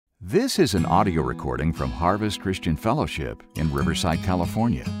This is an audio recording from Harvest Christian Fellowship in Riverside,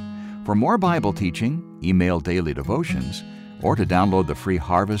 California. For more Bible teaching, email daily devotions, or to download the free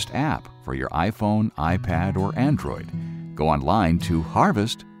Harvest app for your iPhone, iPad, or Android, go online to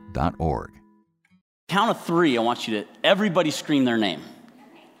harvest.org. Count of three, I want you to, everybody scream their name.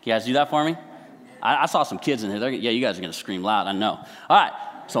 You guys do that for me? I saw some kids in here. Yeah, you guys are going to scream loud, I know. All right,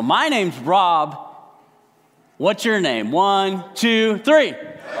 so my name's Rob. What's your name? 1, 2, 3.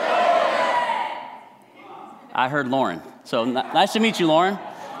 I heard Lauren. So nice to meet you, Lauren.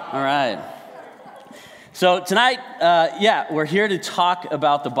 All right. So tonight, we're here to talk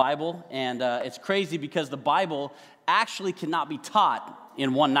about the Bible, and it's crazy because the Bible actually cannot be taught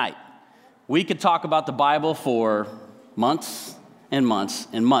in one night. We could talk about the Bible for months and months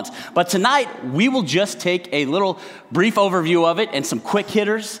and months. But tonight, we will just take a little brief overview of it and some quick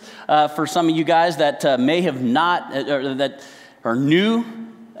hitters for some of you guys that may have not, or that are new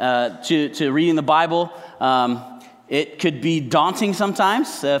to reading the Bible. It could be daunting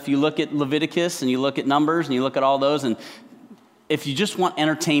sometimes if you look at Leviticus and you look at Numbers and you look at all those. And if you just want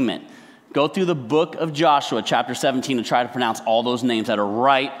entertainment, go through the book of Joshua, chapter 17, and try to pronounce all those names that are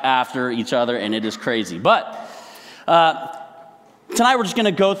right after each other, and it is crazy. But tonight we're just going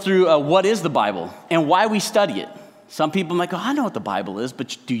to go through what is the Bible and why we study it. Some people might go, I know what the Bible is,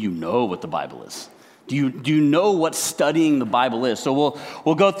 but do you know what the Bible is? Do you know what studying the Bible is? So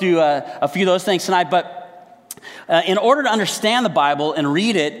we'll go through a few of those things tonight. But in order to understand the Bible and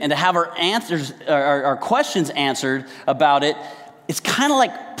read it and to have our answers, our questions answered about it, it's kind of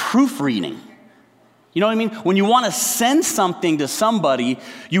like proofreading. You know what I mean? When you want to send something to somebody,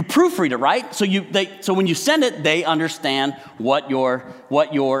 you proofread it, right? So when you send it, they understand what you're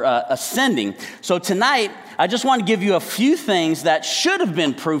sending. So tonight, I just want to give you a few things that should have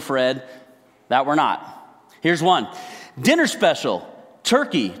been proofread that were not. Here's one. Dinner special,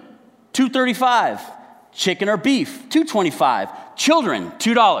 turkey, $2.35. Chicken or beef, $2.25. Children,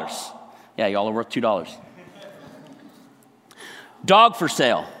 $2. Yeah, y'all are worth $2. Dog for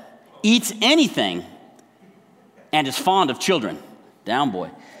sale, eats anything and is fond of children. Down, boy.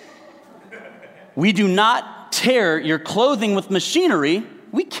 We do not tear your clothing with machinery.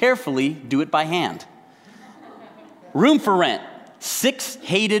 We carefully do it by hand. Room for rent, 6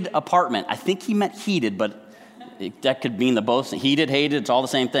 hated apartment. I think he meant heated, but that could mean the both. Heated, hated, it's all the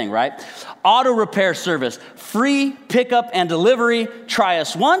same thing, right? Auto repair service, free pickup and delivery. Try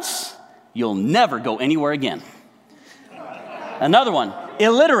us once, you'll never go anywhere again. Another one,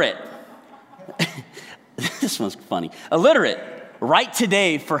 illiterate. This one's funny. Illiterate, write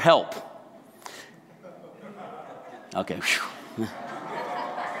today for help. Okay. All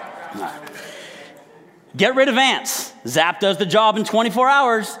right. Get rid of ants. Zap does the job in 24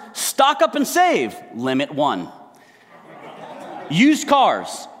 hours. Stock up and save. Limit 1. Used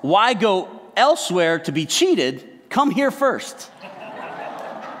cars. Why go elsewhere to be cheated? Come here first.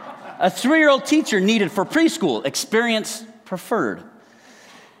 A 3-year-old teacher needed for preschool. Experience preferred.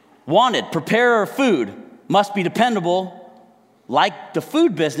 Wanted. Preparer of food. Must be dependable, like the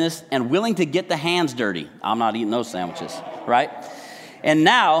food business, and willing to get the hands dirty. I'm not eating those sandwiches, right? And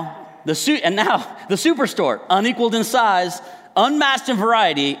now the superstore, unequaled in size, unmatched in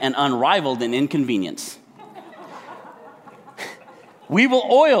variety, and unrivaled in inconvenience. We will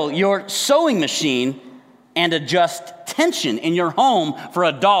oil your sewing machine and adjust tension in your home for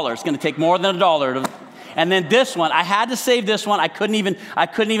 $1. It's going to take more than $1. And then this one, I had to save this one. I couldn't even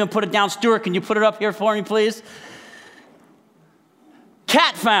put it down. Stuart, can you put it up here for me, please?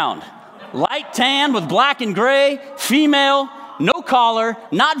 Cat found. Light tan with black and gray, female, no collar,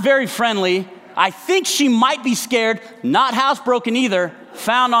 not very friendly. I think she might be scared. Not housebroken either.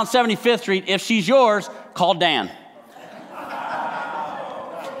 Found on 75th Street. If she's yours, call Dan.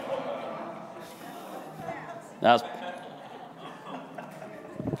 That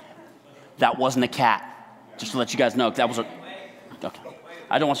wasn't a cat. Just to let you guys know, that was a. Okay.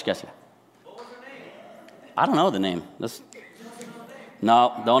 I don't want you guys to. I don't know the name.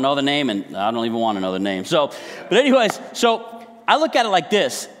 No, don't know the name, and I don't even want to know the name. But anyways, I look at it like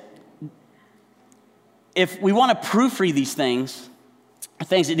this. If we want to proofread these things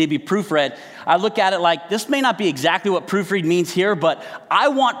that need to be proofread, I look at it like this may not be exactly what proofread means here, but I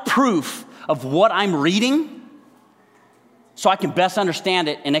want proof of what I'm reading so I can best understand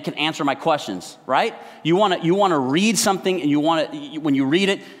it and it can answer my questions, right? You want to read something, and when you read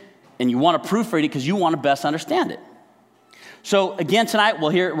it, and you want to proofread it because you want to best understand it. So again, tonight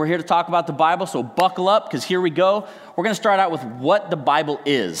we're here to talk about the Bible, so buckle up because here we go. We're going to start out with what the Bible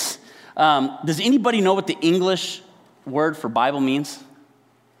is. Does anybody know what the English word for Bible means?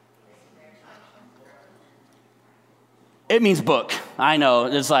 It means book. I know,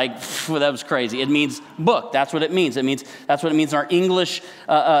 it's like, that was crazy. It means book, that's what it means. That's what it means in our English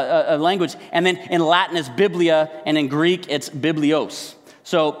language. And then in Latin, it's biblia, and in Greek, it's biblios.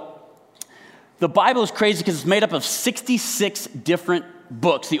 So the Bible is crazy because it's made up of 66 different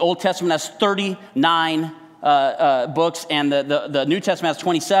books. The Old Testament has 39 books, and the New Testament has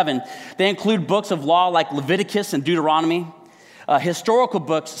 27. They include books of law like Leviticus and Deuteronomy, historical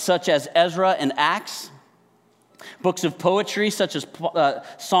books such as Ezra and Acts, books of poetry such as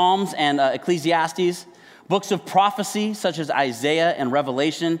Psalms and Ecclesiastes, books of prophecy such as Isaiah and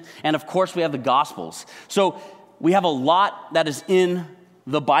Revelation, and of course we have the Gospels. So we have a lot that is in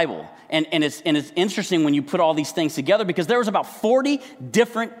the Bible. And it's interesting when you put all these things together because there was about 40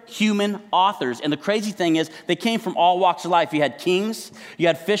 different human authors. And the crazy thing is they came from all walks of life. You had kings, you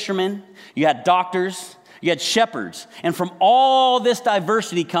had fishermen, you had doctors, you had shepherds. And from all this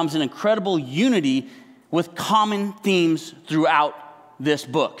diversity comes an incredible unity with common themes throughout this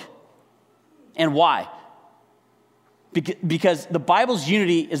book. And why? Because the Bible's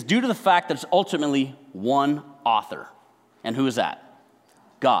unity is due to the fact that it's ultimately one author. And who is that?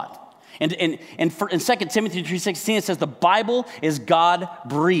 God. And in 2 Timothy 3:16, it says the Bible is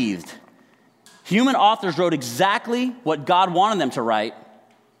God-breathed. Human authors wrote exactly what God wanted them to write.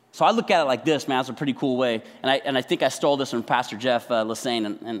 So I look at it like this, man. It's a pretty cool way. And I think I stole this from Pastor Jeff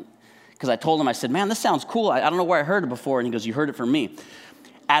Lassane. And because I told him, I said, man, this sounds cool. I don't know where I heard it before. And he goes, you heard it from me.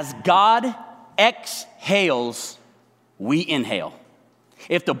 As God exhales, we inhale.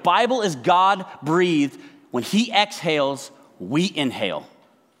 If the Bible is God-breathed, when he exhales, we inhale.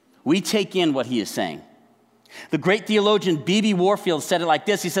 We take in what he is saying. The great theologian B.B. Warfield said it like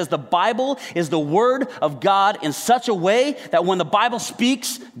this. He says, the Bible is the word of God in such a way that when the Bible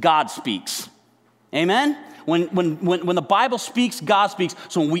speaks, God speaks. Amen? When the Bible speaks, God speaks.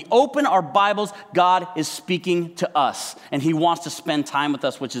 So when we open our Bibles, God is speaking to us. And he wants to spend time with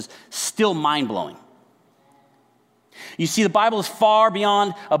us, which is still mind-blowing. You see, the Bible is far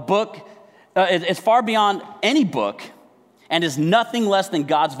beyond a book. It's far beyond any book and is nothing less than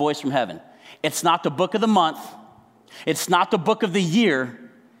God's voice from heaven. It's not the book of the month. It's not the book of the year.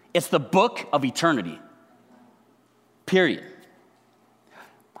 It's the book of eternity. Period.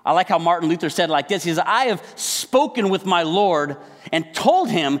 I like how Martin Luther said it like this. He says, I have spoken with my Lord and told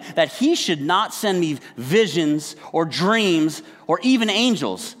him that he should not send me visions or dreams or even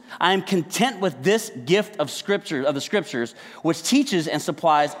angels. I am content with this gift of Scripture, of the Scriptures, which teaches and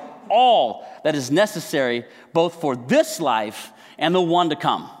supplies all that is necessary both for this life and the one to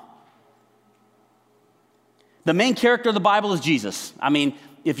come. The main character of the Bible is Jesus. I mean,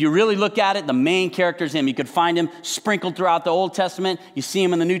 if you really look at it, the main character is him. You could find him sprinkled throughout the Old Testament. You see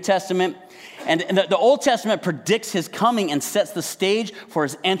him in the New Testament. And the Old Testament predicts his coming and sets the stage for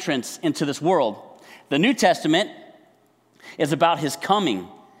his entrance into this world. The New Testament is about his coming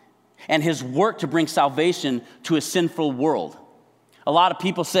and his work to bring salvation to a sinful world. A lot of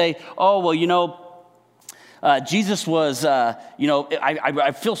people say, oh, well, Jesus was,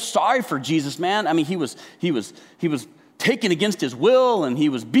 I feel sorry for Jesus, man. I mean, he was taken against his will and he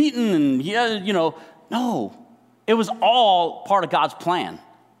was beaten and, no. It was all part of God's plan.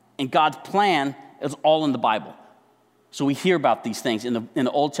 And God's plan is all in the Bible. So we hear about these things in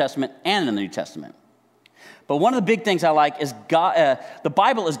the Old Testament and in the New Testament. But one of the big things I like is the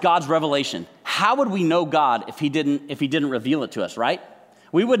Bible is God's revelation. How would we know God if he didn't reveal it to us, right?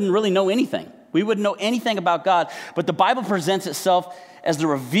 We wouldn't really know anything. We wouldn't know anything about God. But the Bible presents itself as the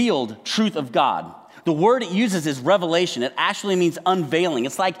revealed truth of God. The word it uses is revelation. It actually means unveiling.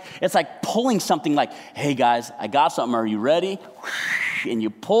 It's like pulling something like, hey guys, I got something. Are you ready? And you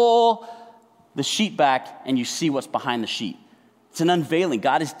pull the sheet back and you see what's behind the sheet. It's an unveiling.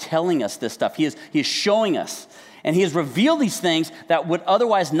 God is telling us this stuff. He is showing us. And he has revealed these things that would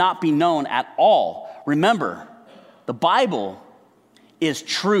otherwise not be known at all. Remember, the Bible is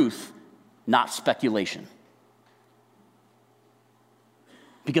truth, not speculation.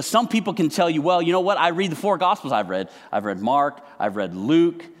 Because some people can tell you, well, you know what? I read the 4 Gospels I've read. I've read Mark, I've read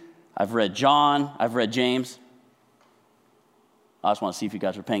Luke, I've read John, I've read James. I just want to see if you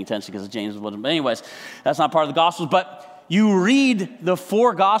guys are paying attention because James wasn't. But anyways, that's not part of the Gospels. But you read the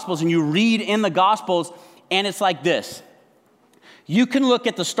 4 Gospels and you read in the Gospels, and it's like this. You can look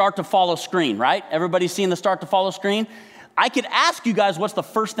at the start to follow screen, right? Everybody's seen the start to follow screen? I could ask you guys, what's the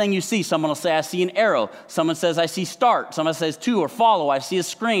first thing you see? Someone will say, I see an arrow. Someone says, I see start. Someone says to or follow. I see a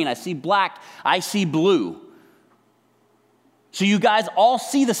screen. I see black. I see blue. So you guys all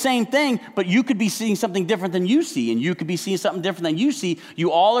see the same thing, but you could be seeing something different than you see, and you could be seeing something different than you see.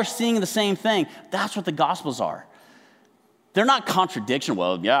 You all are seeing the same thing. That's what the Gospels are. They're not contradiction.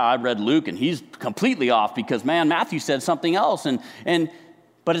 Well, yeah, I read Luke and he's completely off because, man, Matthew said something else.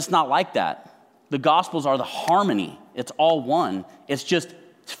 But it's not like that. The Gospels are the harmony. It's all one. It's just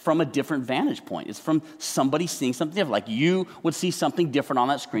from a different vantage point. It's from somebody seeing something different. Like you would see something different on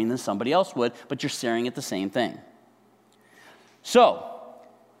that screen than somebody else would, but you're staring at the same thing. So,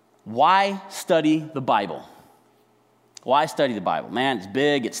 why study the Bible? Why study the Bible? Man, it's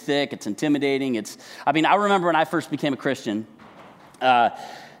big, it's thick, it's intimidating. I remember when I first became a Christian,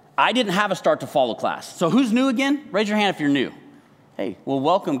 I didn't have a Start to Follow class. So who's new again? Raise your hand if you're new. Hey, well,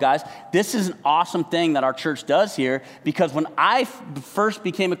 welcome, guys. This is an awesome thing that our church does here because when I first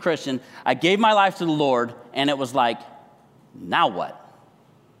became a Christian, I gave my life to the Lord, and it was like, now what?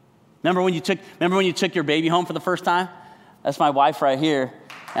 Remember when you took your baby home for the first time? That's my wife right here.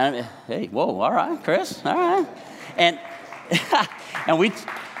 And hey, whoa, all right, Chris, all right. And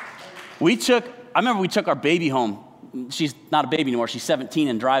we took our baby home. She's not a baby anymore. She's 17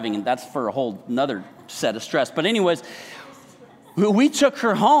 and driving, and that's for a whole another set of stress. But anyways, we took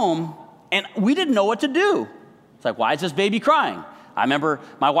her home, and we didn't know what to do. It's like, why is this baby crying? I remember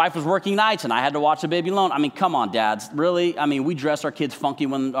my wife was working nights, and I had to watch the baby alone. I mean, come on, dads. Really? I mean, we dress our kids funky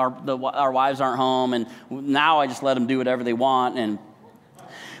when our wives aren't home, and now I just let them do whatever they want.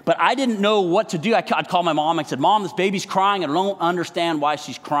 But I didn't know what to do. I'd call my mom. I said, Mom, this baby's crying. I don't understand why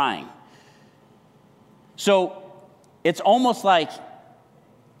she's crying. So it's almost like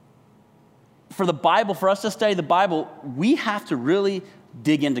for us to study the Bible, we have to really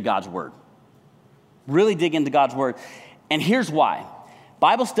dig into God's Word. Really dig into God's Word. And here's why.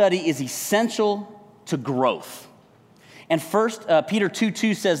 Bible study is essential to growth. And 1 Peter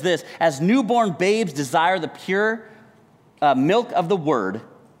 2:2 says this, as newborn babes desire the pure milk of the Word,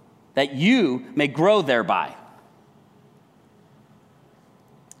 that you may grow thereby.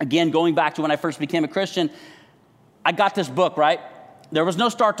 Again, going back to when I first became a Christian, I got this book, right? There was no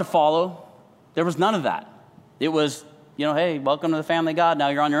Start to Follow. There was none of that. It was, hey, welcome to the family of God. Now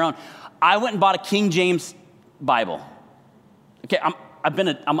you're on your own. I went and bought a King James Bible. Okay,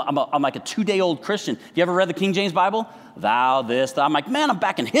 I'm like a 2-day-old Christian. You ever read the King James Bible? Thou, this, thou. I'm like, man, I'm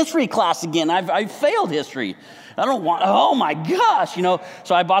back in history class again. I failed history. I don't want, oh my gosh,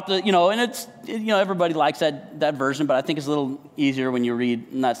 So I bought and it's, everybody likes that version, but I think it's a little easier when you read,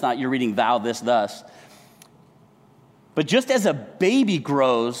 you're reading thou, this, thus. But just as a baby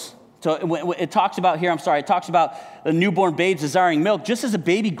grows, so it talks about the newborn babes desiring milk. Just as a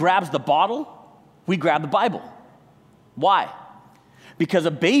baby grabs the bottle, we grab the Bible. Why? Because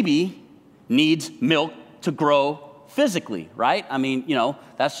a baby needs milk to grow physically, right? I mean,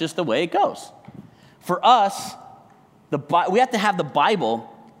 that's just the way it goes. For us, we have to have the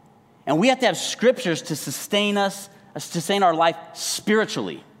Bible, and we have to have scriptures to sustain us, to sustain our life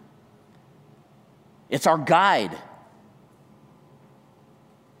spiritually. It's our guide.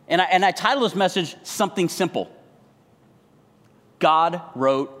 And I titled this message, Something Simple. God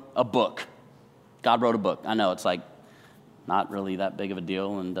wrote a book. God wrote a book. I know it's like not really that big of a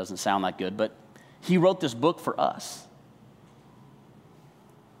deal and doesn't sound that good, but he wrote this book for us.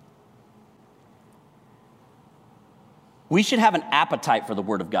 We should have an appetite for the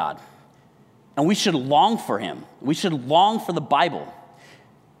Word of God, and we should long for him. We should long for the Bible.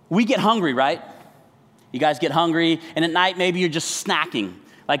 We get hungry, right? You guys get hungry, and at night maybe you're just snacking.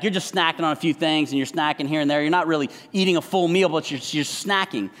 Like you're just snacking on a few things, and you're snacking here and there. You're not really eating a full meal, but you're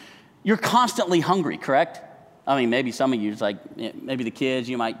snacking. You're constantly hungry, correct? I mean, maybe some of you, it's like, maybe the kids,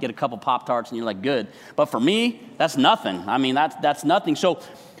 you might get a couple Pop-Tarts, and you're like, good. But for me, that's nothing. I mean, that's nothing. So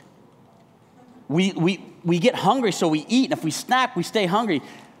we get hungry, so we eat. And if we snack, we stay hungry.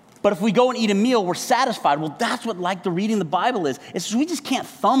 But if we go and eat a meal, we're satisfied. Well, that's what like the reading the Bible is. It's we just can't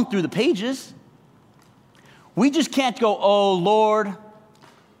thumb through the pages. We just can't go, oh, Lord,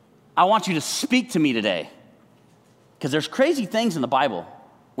 I want you to speak to me today. Because there's crazy things in the Bible.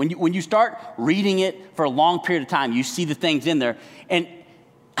 When you start reading it for a long period of time, you see the things in there. And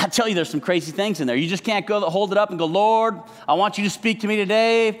I tell you, there's some crazy things in there. You just can't hold it up and go, Lord, I want you to speak to me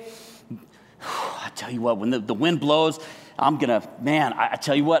today. I tell you what, when the wind blows, I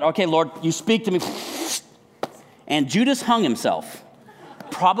tell you what, okay, Lord, you speak to me. And Judas hung himself.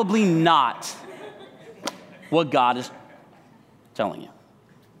 Probably not what God is telling you.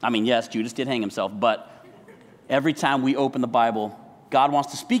 I mean, yes, Judas did hang himself, but every time we open the Bible, God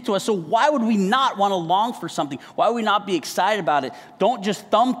wants to speak to us. So why would we not want to long for something? Why would we not be excited about it? Don't just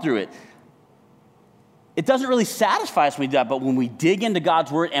thumb through it. It doesn't really satisfy us when we do that, but when we dig into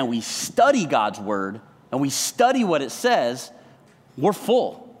God's Word and we study God's Word and we study what it says, we're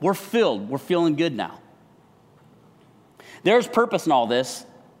full, we're filled, we're feeling good now. There's purpose in all this.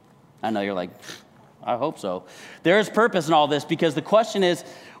 I know you're like, I hope so. There is purpose in all this because the question is,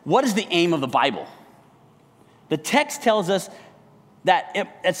 what is the aim of the Bible? The text tells us that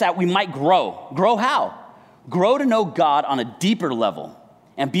it's that we might grow. Grow how? Grow to know God on a deeper level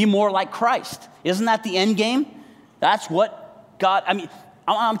and be more like Christ. Isn't that the end game? That's what God, I'm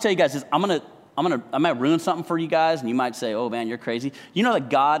gonna tell you guys this, I might ruin something for you guys, and you might say, oh man, you're crazy. You know that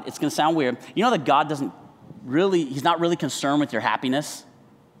God, it's gonna sound weird, you know that God he's not really concerned with your happiness?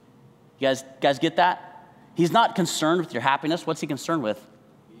 You guys get that? He's not concerned with your happiness. What's he concerned with?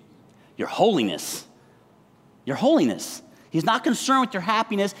 Your holiness. Your holiness. He's not concerned with your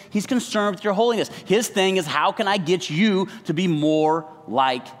happiness. He's concerned with your holiness. His thing is, how can I get you to be more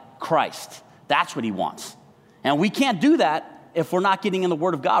like Christ? That's what he wants. And we can't do that if we're not getting in the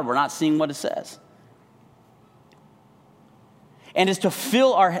Word of God. We're not seeing what it says. And it's to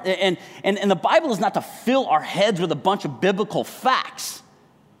fill and the Bible is not to fill our heads with a bunch of biblical facts.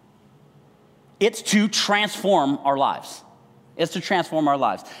 It's to transform our lives. It's to transform our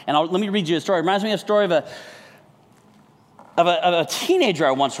lives. And let me read you a story. It reminds me of a story of a teenager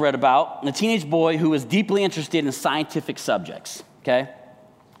I once read about, a teenage boy who was deeply interested in scientific subjects, okay?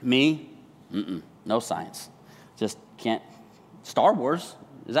 Me, no science. Just can't. Star Wars,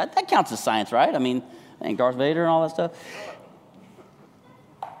 that counts as science, right? I mean, Darth Vader and all that stuff.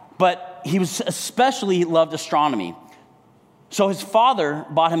 But he loved astronomy. So his father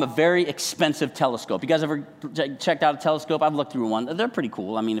bought him a very expensive telescope. You guys ever checked out a telescope? I've looked through one. They're pretty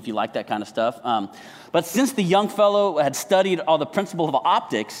cool, if you like that kind of stuff. But since the young fellow had studied all the principles of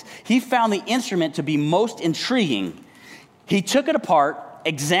optics, he found the instrument to be most intriguing. He took it apart,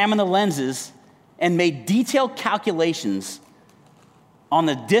 examined the lenses, and made detailed calculations on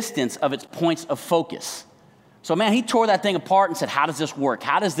the distance of its points of focus. So man, he tore that thing apart and said, how does this work?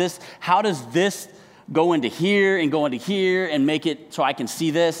 How does this go into here and make it so I can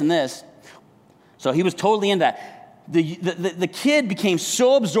see this and this? So he was totally into that. The kid became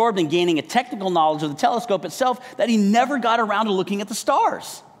so absorbed in gaining a technical knowledge of the telescope itself that he never got around to looking at the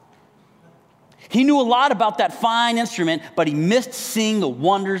stars. He knew a lot about that fine instrument, but he missed seeing the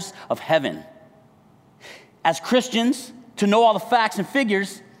wonders of heaven. As Christians, to know all the facts and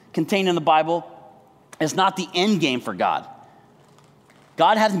figures contained in the Bible is not the end game for God.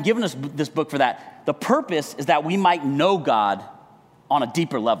 God hasn't given us this book for that. The purpose is that we might know God on a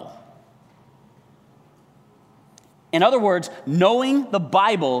deeper level. In other words, knowing the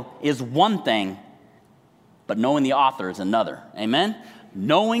Bible is one thing, but knowing the author is another. Amen?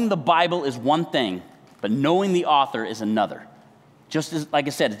 Knowing the Bible is one thing, but knowing the author is another. Just as, like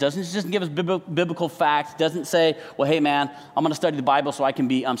I said, it doesn't just give us biblical facts. It doesn't say, well, hey, man, I'm going to study the Bible so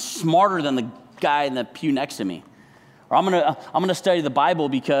I'm smarter than the guy in the pew next to me. Or I'm going to study the Bible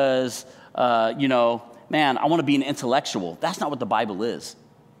because, man, I want to be an intellectual. That's not what the Bible is.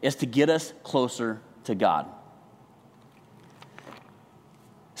 It's to get us closer to God.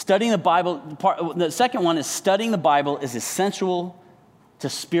 Studying the Bible, the second one is studying the Bible is essential to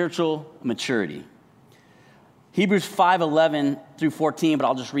spiritual maturity. Hebrews 5:11 through 14, but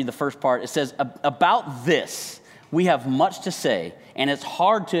I'll just read the first part. It says, about this, we have much to say, and it's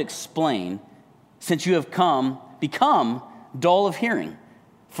hard to explain since you have become dull of hearing.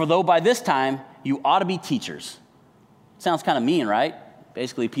 For though by this time you ought to be teachers. Sounds kind of mean, right?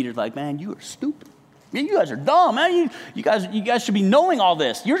 Basically, Peter's like, man, you are stupid. Man, you guys are dumb, man. You guys should be knowing all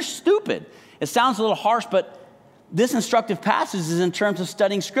this. You're stupid. It sounds a little harsh, but this instructive passage is in terms of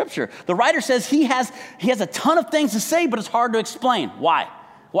studying Scripture. The writer says he has a ton of things to say, but it's hard to explain. Why?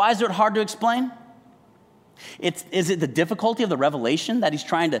 Why is it hard to explain? Is it the difficulty of the revelation that he's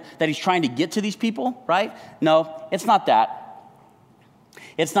trying to get to these people, right? No, it's not that.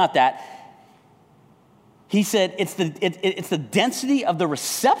 It's not that. He said it's the density of the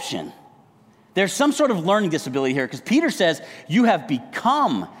reception. There's some sort of learning disability here because Peter says you have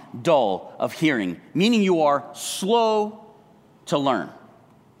become dull of hearing, meaning you are slow to learn.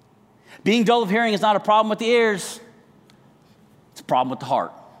 Being dull of hearing is not a problem with the ears. It's a problem with the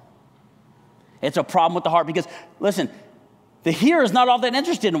heart. It's a problem with the heart because, listen, the hearer is not all that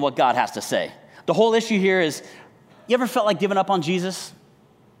interested in what God has to say. The whole issue here is, you ever felt like giving up on Jesus?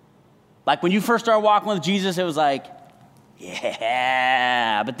 Like when you first started walking with Jesus, it was like,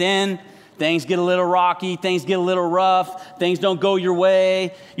 yeah, but then things get a little rocky, things get a little rough, things don't go your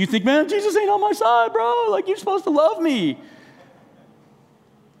way. You think, man, Jesus ain't on my side, bro. Like, you're supposed to love me.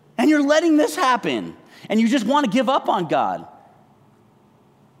 And you're letting this happen. And you just want to give up on God.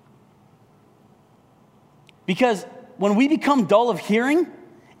 Because when we become dull of hearing,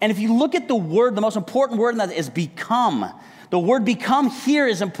 and if you look at the word, the most important word in that is become. The word become here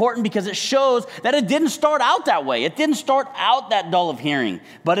is important because it shows that it didn't start out that way. It didn't start out that dull of hearing,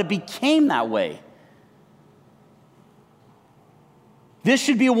 but it became that way. This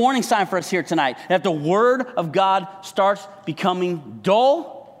should be a warning sign for us here tonight. That the Word of God starts becoming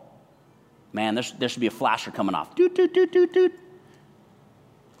dull, man, there should be a flasher coming off. Doot, doot, doot, doot, doot.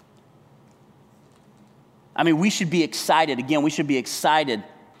 I mean, we should be excited. Again, we should be excited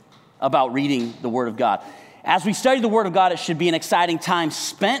about reading the Word of God. As we study the Word of God, it should be an exciting time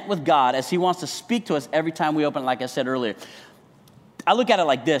spent with God as He wants to speak to us every time we open it, like I said earlier. I look at it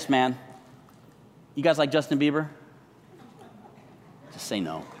like this, man. You guys like Justin Bieber? Just say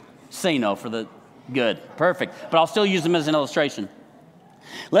no. Say no for the good. Perfect. But I'll still use him as an illustration.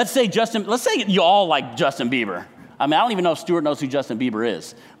 Let's say you all like Justin Bieber. I mean, I don't even know if Stuart knows who Justin Bieber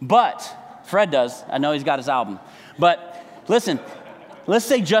is. But Fred does. I know he's got his album. But listen, let's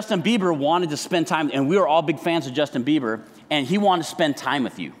say Justin Bieber wanted to spend time, and we were all big fans of Justin Bieber, and he wanted to spend time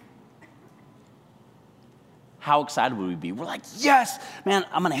with you. How excited would we be? We're like, yes, man,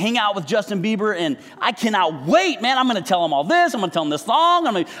 I'm going to hang out with Justin Bieber, and I cannot wait, man. I'm going to tell him all this. I'm going to tell him this song.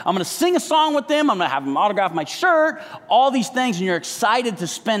 I'm going to sing a song with him. I'm going to have him autograph my shirt, all these things, and you're excited to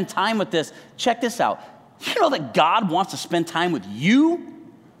spend time with this. Check this out. You know that God wants to spend time with you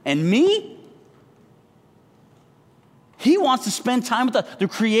and me? He wants to spend time with us. The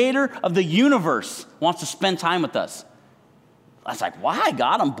creator of the universe wants to spend time with us. I was like, why,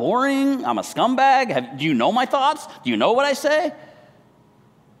 God? I'm boring. I'm a scumbag. Do you know my thoughts? Do you know what I say?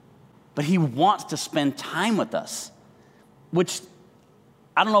 But He wants to spend time with us, which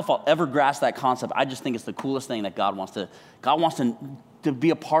I don't know if I'll ever grasp that concept. I just think it's the coolest thing that God wants to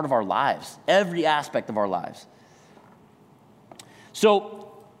be a part of our lives, every aspect of our lives.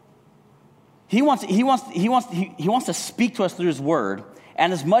 So He wants to speak to us through His Word.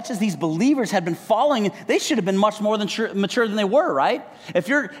 And as much as these believers had been following, they should have been much more mature than they were, right? If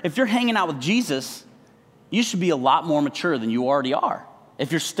you're hanging out with Jesus, you should be a lot more mature than you already are.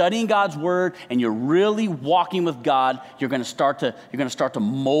 If you're studying God's Word and you're really walking with God, you're going to start to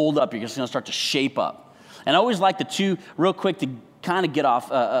mold up. You're just going to start to shape up. And I always like the two, real quick, to kind of get off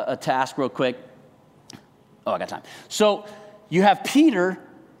a task real quick. Oh, I got time. So you have Peter,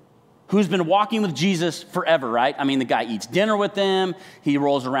 who's been walking with Jesus forever, right? I mean, the guy eats dinner with him. He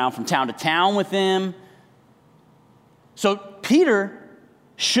rolls around from town to town with him. So Peter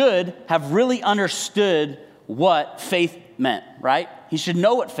should have really understood what faith meant, right? He should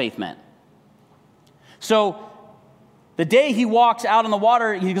know what faith meant. So the day he walks out on the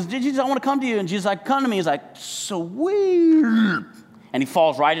water, he goes, Jesus, I want to come to you. And Jesus is like, come to me. He's like, so weird. And he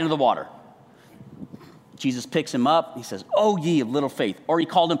falls right into the water. Jesus picks him up. He says, oh, ye of little faith. Or he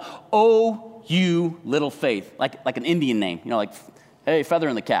called him, oh, you little faith. Like an Indian name, like, hey, feather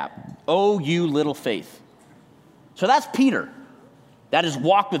in the cap. Oh, you little faith. So that's Peter. That has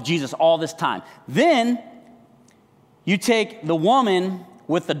walked with Jesus all this time. Then you take the woman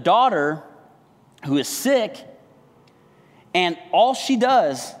with the daughter who is sick, and all she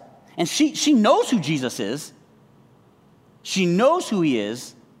does, and she knows who Jesus is. She knows who He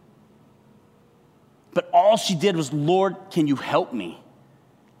is. But all she did was, Lord, can you help me?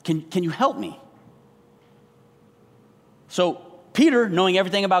 Can you help me? So Peter, knowing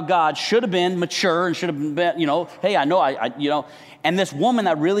everything about God, should have been mature and should have been, hey, I know, And this woman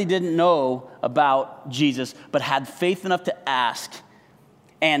that really didn't know about Jesus, but had faith enough to ask.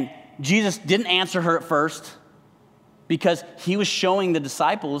 And Jesus didn't answer her at first because He was showing the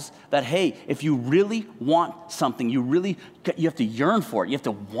disciples that, hey, if you really want something, you have to yearn for it. You have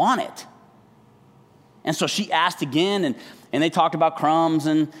to want it. And so she asked again, and they talked about crumbs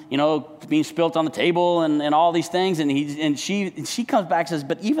and, being spilt on the table and all these things. And she comes back and says,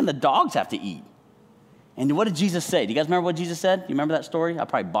 but even the dogs have to eat. And what did Jesus say? Do you guys remember what Jesus said? Do you remember that story? I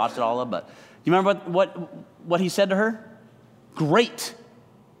probably botched it all up, but do you remember what He said to her? Great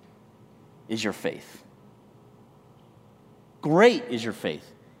is your faith. Great is your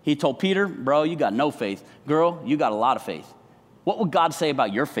faith. He told Peter, bro, you got no faith. Girl, you got a lot of faith. What would God say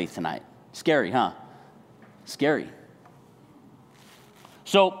about your faith tonight? Scary, huh? Scary.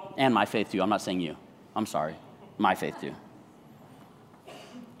 So, and my faith too. I'm not saying you. I'm sorry. My faith too.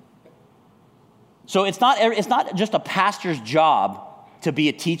 So it's not just a pastor's job to be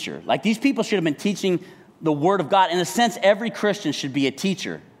a teacher. Like, these people should have been teaching the Word of God. In a sense, every Christian should be a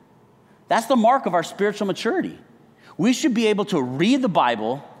teacher. That's the mark of our spiritual maturity. We should be able to read the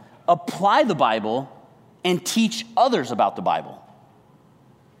Bible, apply the Bible, and teach others about the Bible.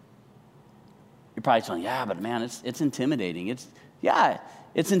 You're probably saying, yeah, but man, it's intimidating. It's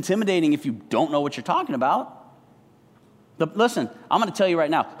intimidating if you don't know what you're talking about. But listen, I'm going to tell you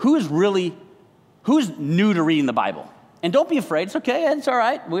right now, who's new to reading the Bible? And don't be afraid. It's okay. It's all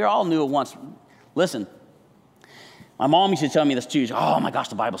right. We're all new at once. Listen, my mom used to tell me this too. Oh my gosh,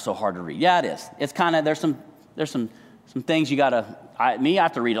 the Bible's so hard to read. Yeah, it is. It's kind of, there's some Some things you gotta, I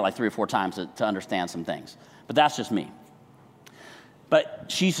have to read it like 3 or 4 times to understand some things. But that's just me. But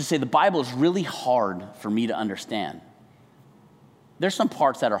she used to say, the Bible is really hard for me to understand. There's some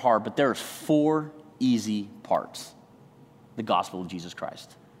parts that are hard, but there's 4 easy parts. The gospel of Jesus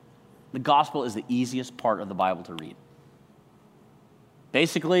Christ. The gospel is the easiest part of the Bible to read.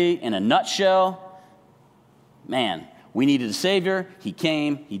 Basically, in a nutshell, man, we needed a Savior. He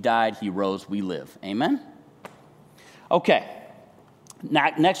came, He died, He rose, we live. Amen? Okay.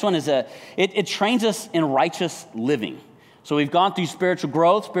 Next one is it trains us in righteous living. So we've gone through spiritual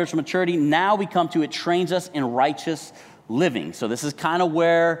growth, spiritual maturity. Now we come to it trains us in righteous living. So this is kind of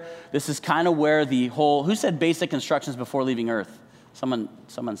where the whole, who said basic instructions before leaving earth? Someone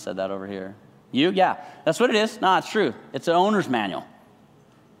said that over here. You? Yeah, that's what it is. No, it's true. It's an owner's manual.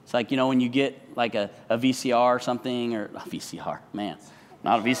 It's like, when you get like a VCR or something, or a VCR, man,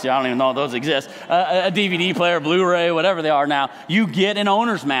 not a VCR, I don't even know if those exist, a DVD player, Blu-ray, whatever they are now, you get an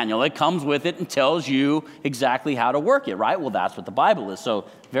owner's manual. It comes with it and tells you exactly how to work it, right? Well, that's what the Bible is. So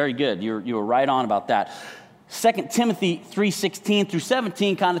very good. You were right on about that. 2 Timothy 3:16 through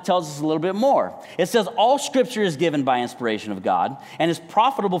 17 kind of tells us a little bit more. It says, all scripture is given by inspiration of God and is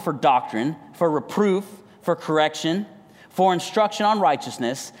profitable for doctrine, for reproof, for correction, for instruction on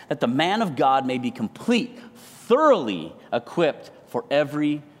righteousness, that the man of God may be complete, thoroughly equipped for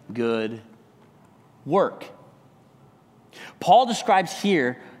every good work. Paul describes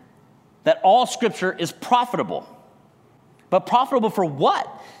here that all scripture is profitable. But profitable for what?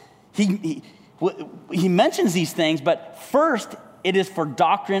 He mentions these things, but first it is for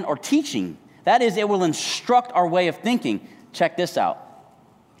doctrine or teaching. That is, it will instruct our way of thinking. Check this out.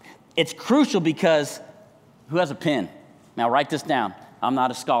 It's crucial because, who has a pen? Now write this down. I'm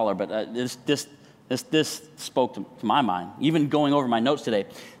not a scholar, but this spoke to my mind, even going over my notes today.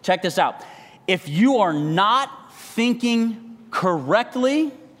 Check this out. If you are not thinking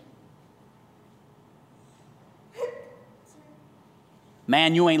correctly,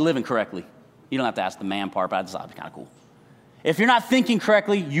 man, you ain't living correctly. You don't have to ask the man part, but I just thought it'd be kind of cool. If you're not thinking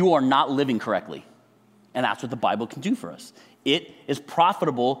correctly, you are not living correctly. And that's what the Bible can do for us. It is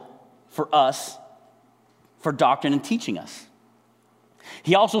profitable for us, for doctrine and teaching us.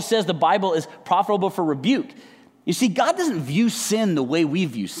 He also says the Bible is profitable for rebuke. You see, God doesn't view sin the way we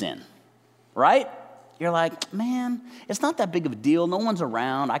view sin, right? You're like, man, it's not that big of a deal. No one's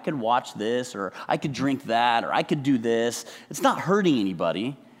around. I could watch this, or I could drink that, or I could do this. It's not hurting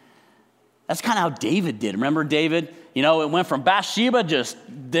anybody. That's kind of how David did. Remember David? It went from Bathsheba,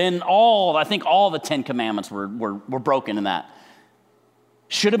 then I think all the 10 commandments were broken in that.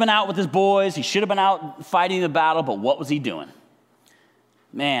 Should have been out with his boys. He should have been out fighting the battle, but what was he doing?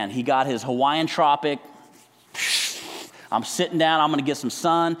 Man, he got his Hawaiian Tropic. I'm sitting down. I'm going to get some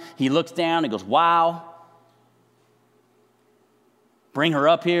sun. He looks down. He goes, wow. Bring her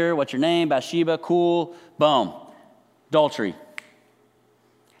up here. What's your name? Bathsheba. Cool. Boom. Adultery.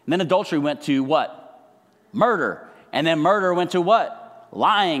 And then adultery went to what? Murder. And then murder went to what?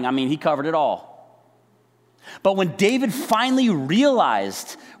 Lying. I mean, he covered it all. But when David finally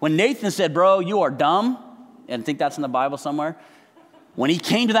realized, when Nathan said, bro, you are dumb, and I think that's in the Bible somewhere, when he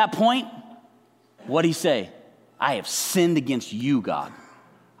came to that point, what did he say? I have sinned against you, God.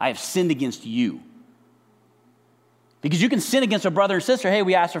 I have sinned against you. Because you can sin against a brother and sister. Hey,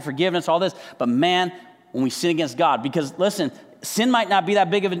 we ask for forgiveness, all this. But man, when we sin against God, because listen, sin might not be that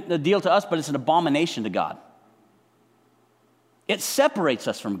big of a deal to us, but it's an abomination to God. It separates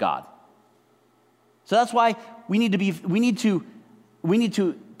us from God. So that's why we need to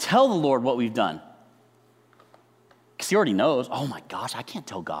tell the Lord what we've done. Because he already knows. Oh my gosh, I can't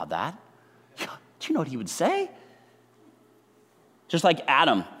tell God that. Do you know what he would say? Just like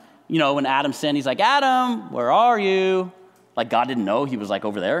Adam. When Adam sinned, he's like, Adam, where are you? Like God didn't know he was like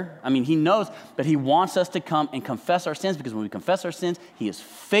over there. I mean, he knows, but he wants us to come and confess our sins, because when we confess our sins, he is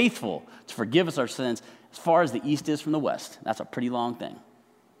faithful to forgive us our sins as far as the east is from the west. That's a pretty long thing.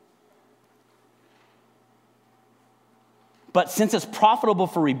 But since it's profitable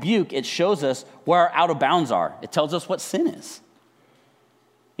for rebuke, it shows us where our out of bounds are. It tells us what sin is.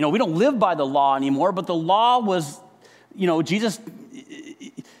 We don't live by the law anymore, but the law was,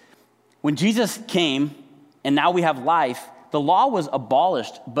 when Jesus came and now we have life, the law was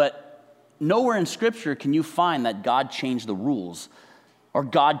abolished, but nowhere in Scripture can you find that God changed the rules or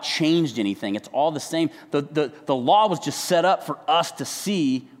God changed anything. It's all the same. The law was just set up for us to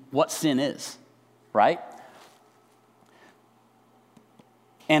see what sin is, right?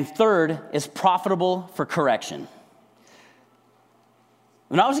 And third, is profitable for correction.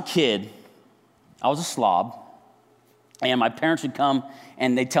 When I was a kid, I was a slob, and my parents would come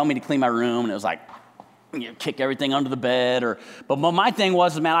and they'd tell me to clean my room, and it was like, kick everything under the bed. But my thing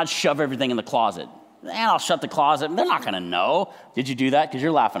was, man, I'd shove everything in the closet. And I'll shut the closet. They're not going to know. Did you do that? Because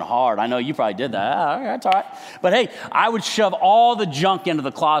you're laughing hard. I know you probably did that. All right, that's all right. But hey, I would shove all the junk into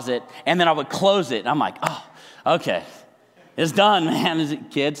the closet, and then I would close it. And I'm like, oh, okay. It's done, man.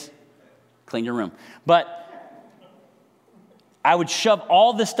 Kids, clean your room. But I would shove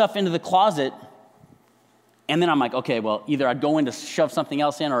all this stuff into the closet, and then I'm like, okay, well, either I'd go in to shove something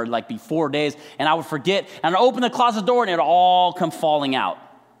else in, or like be 4 days, and I would forget, and I'd open the closet door, and it'd all come falling out.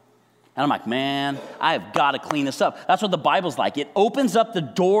 And I'm like, man, I have got to clean this up. That's what the Bible's like. It opens up the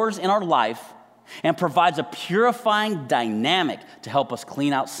doors in our life and provides a purifying dynamic to help us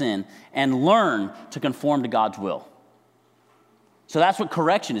clean out sin and learn to conform to God's will. So that's what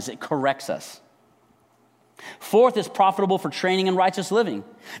correction is. It corrects us. Fourth, it's profitable for training in righteous living.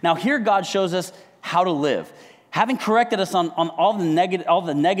 Now here God shows us how to live. Having corrected us on all the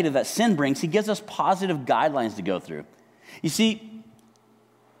negative that sin brings, he gives us positive guidelines to go through. You see,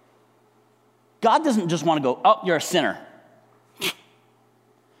 God doesn't just want to go, oh, you're a sinner.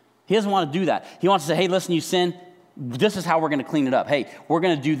 He doesn't want to do that. He wants to say, hey, listen, you sin. This is how we're going to clean it up. Hey, we're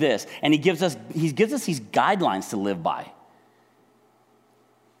going to do this. And he gives us these guidelines to live by.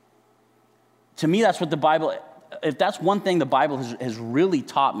 To me, that's what the Bible, if that's one thing the Bible has really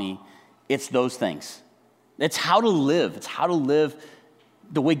taught me, it's those things. It's how to live. It's how to live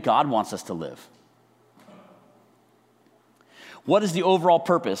the way God wants us to live. What is the overall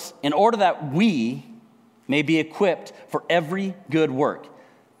purpose? In order that we may be equipped for every good work.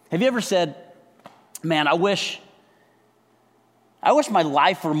 Have you ever said, man, I wish my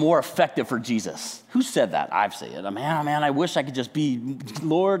life were more effective for Jesus? Who said that? I've said it. Man, I wish I could just be,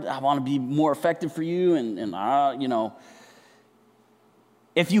 Lord, I want to be more effective for you. And you know,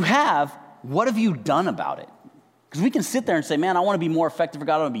 if you have, what have you done about it? Because we can sit there and say, man, I want to be more effective for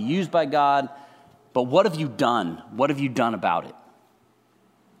God. I want to be used by God. But what have you done? What have you done about it?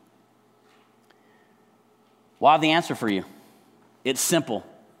 Well, I have the answer for you. It's simple.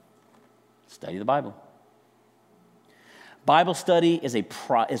 Study the Bible. Bible study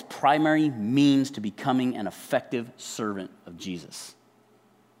is primary means to becoming an effective servant of Jesus.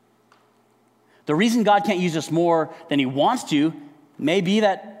 The reason God can't use us more than he wants to may be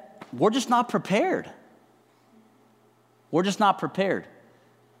that we're just not prepared. We're just not prepared.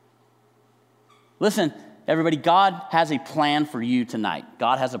 Listen, everybody, God has a plan for you tonight.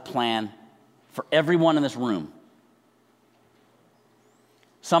 God has a plan for everyone in this room.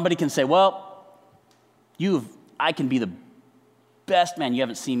 Somebody can say, well, I can be the best man. You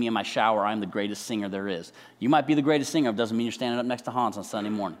haven't seen me in my shower. I'm the greatest singer there is. You might be the greatest singer. It doesn't mean you're standing up next to Hans on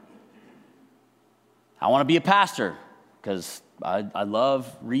Sunday morning. I want to be a pastor because I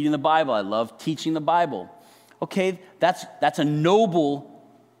love reading the Bible. I love teaching the Bible. Okay, that's a noble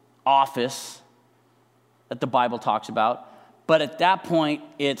office that the Bible talks about. But at that point,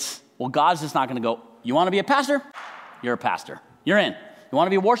 it's, well, God's just not going to go, you want to be a pastor? You're a pastor. You're in. You want to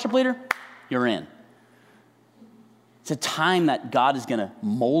be a worship leader? You're in. It's a time that God is going to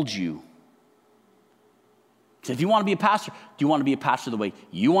mold you. So if you want to be a pastor, do you want to be a pastor the way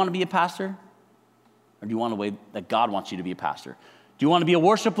you want to be a pastor? Or do you want the way that God wants you to be a pastor? Do you want to be a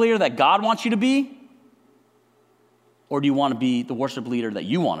worship leader that God wants you to be? Or do you want to be the worship leader that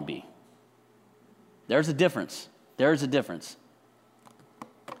you want to be? There's a difference. There's a difference.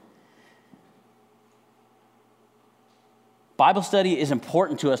 Bible study is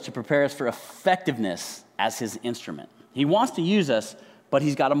important to us to prepare us for effectiveness as his instrument. He wants to use us, but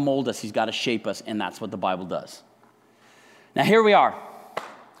he's got to mold us. He's got to shape us, and that's what the Bible does. Now, here we are,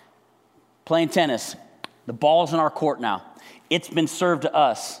 playing tennis. The ball's in our court now. It's been served to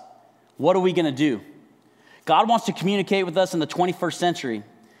us. What are we going to do? God wants to communicate with us in the 21st century.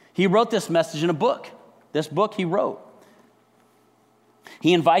 He wrote this message in a book. This book he wrote.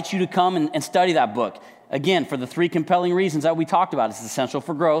 He invites you to come and study that book. Again, for the three compelling reasons that we talked about. It's essential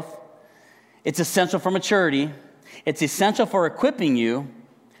for growth. It's essential for maturity. It's essential for equipping you,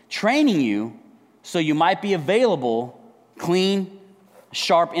 training you, so you might be available, clean,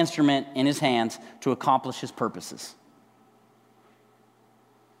 sharp instrument in his hands to accomplish his purposes.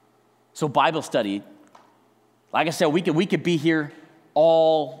 So Bible study, like I said, we could be here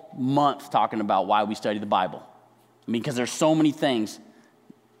all month talking about why we study the Bible. I mean, because there's so many things,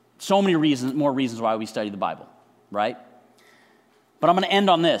 so many reasons, more reasons why we study the Bible, right? But I'm going to end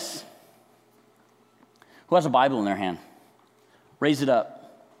on this. Who has a Bible in their hand? Raise it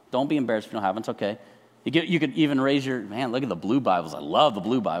up. Don't be embarrassed if you don't have it. It's okay. You could even raise your, man, look at the blue Bibles. I love the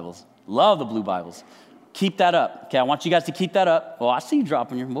blue Bibles. Love the blue Bibles. Keep that up. Okay, I want you guys to keep that up. Oh, I see you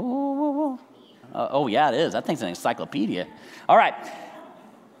dropping your, whoa, whoa, whoa. Oh, yeah, it is. That thing's an encyclopedia. All right.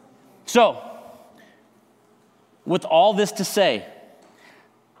 So, with all this to say,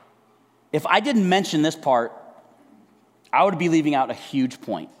 if I didn't mention this part, I would be leaving out a huge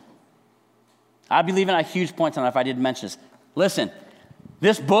point. I'd be leaving out a huge point tonight if I didn't mention this. Listen,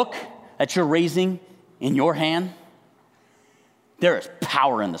 this book that you're raising in your hand, there is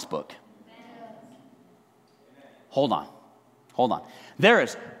power in this book. Hold on. There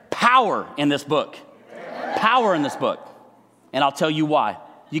is power in this book. Power in this book. And I'll tell you why.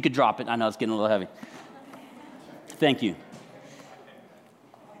 You could drop it. I know it's getting a little heavy. Thank you.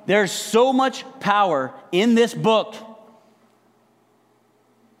 There's so much power in this book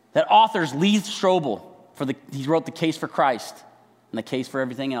that authors Lee Strobel, he wrote The Case for Christ and The Case for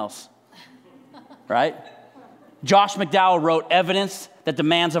Everything Else, right? Josh McDowell wrote Evidence That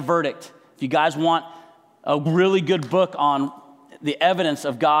Demands a Verdict. If you guys want a really good book on the evidence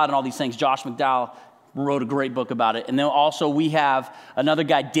of God and all these things, Josh McDowell wrote a great book about it. And then also we have another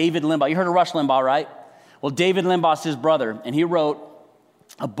guy, David Limbaugh. You heard of Rush Limbaugh, right? Well, David Limbaugh's his brother, and he wrote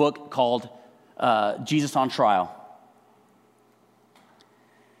a book called Jesus on Trial.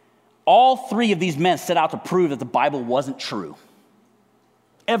 All three of these men set out to prove that the Bible wasn't true.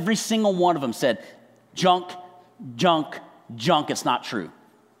 Every single one of them said, junk, it's not true.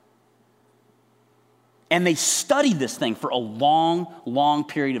 And they studied this thing for a long, long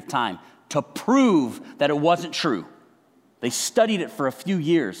period of time to prove that it wasn't true. They studied it for a few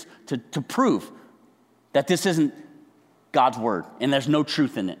years to prove that this isn't God's word and there's no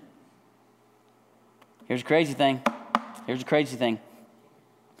truth in it. Here's the crazy thing.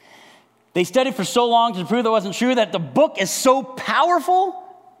 They studied for so long to prove that it wasn't true that the book is so powerful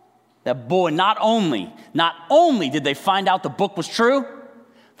that, boy, not only did they find out the book was true,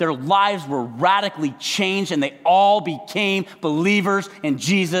 their lives were radically changed and they all became believers in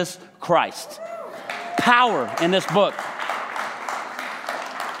Jesus Christ. Power in this book.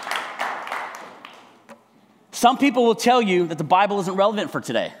 Some people will tell you that the Bible isn't relevant for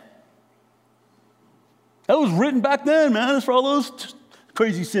today. That was written back then, man. It's for all those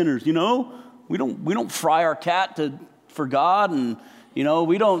crazy sinners, you know. We don't fry our cat for God, and you know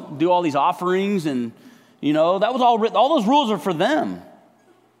we don't do all these offerings, and you know that was all written. All those rules are for them,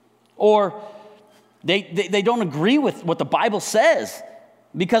 or they don't agree with what the Bible says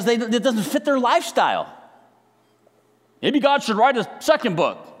because it doesn't fit their lifestyle. Maybe God should write a second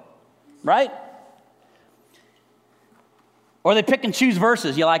book, right? Or they pick and choose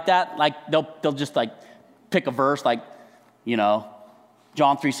verses. You like that? Like they'll just like pick a verse, like, you know,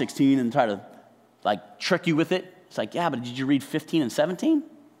 John 3:16, and try to like trick you with it. It's like, yeah, but did you read 15 and 17?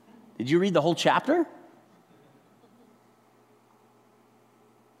 Did you read the whole chapter?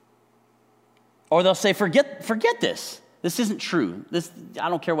 Or they'll say, forget this. This isn't true. I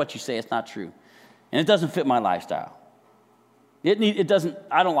don't care what you say, it's not true. And it doesn't fit my lifestyle. It doesn't,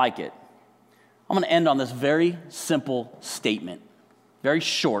 I don't like it. I'm going to end on this very simple statement, very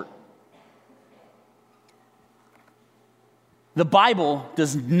short. The Bible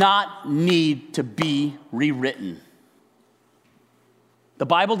does not need to be rewritten. The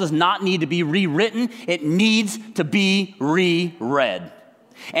Bible does not need to be rewritten. It needs to be reread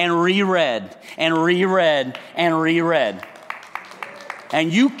and reread and reread and reread.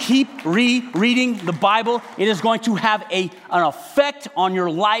 And you keep rereading the Bible, it is going to have an effect on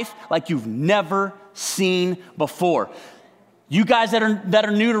your life like you've never seen before. You guys that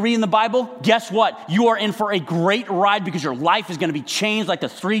are new to reading the Bible, guess what? You are in for a great ride because your life is going to be changed like the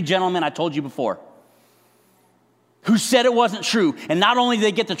three gentlemen I told you before who said it wasn't true. And not only do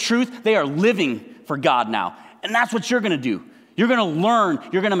they get the truth, they are living for God now. And that's what you're going to do. You're going to learn,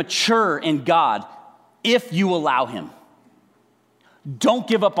 you're going to mature in God if you allow Him. Don't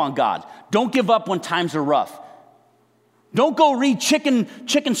give up on God. Don't give up when times are rough. Don't go read Chicken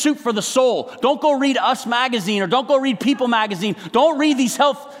Soup for the Soul. Don't go read Us Magazine, or don't go read People Magazine. Don't read these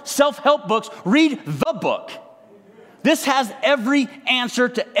self-help books. Read the book. This has every answer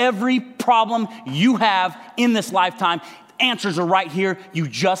to every problem you have in this lifetime. Answers are right here. You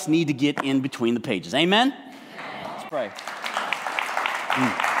just need to get in between the pages. Amen? Let's pray.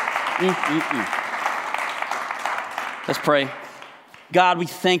 Let's pray. God, we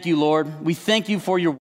thank you, Lord. We thank you for your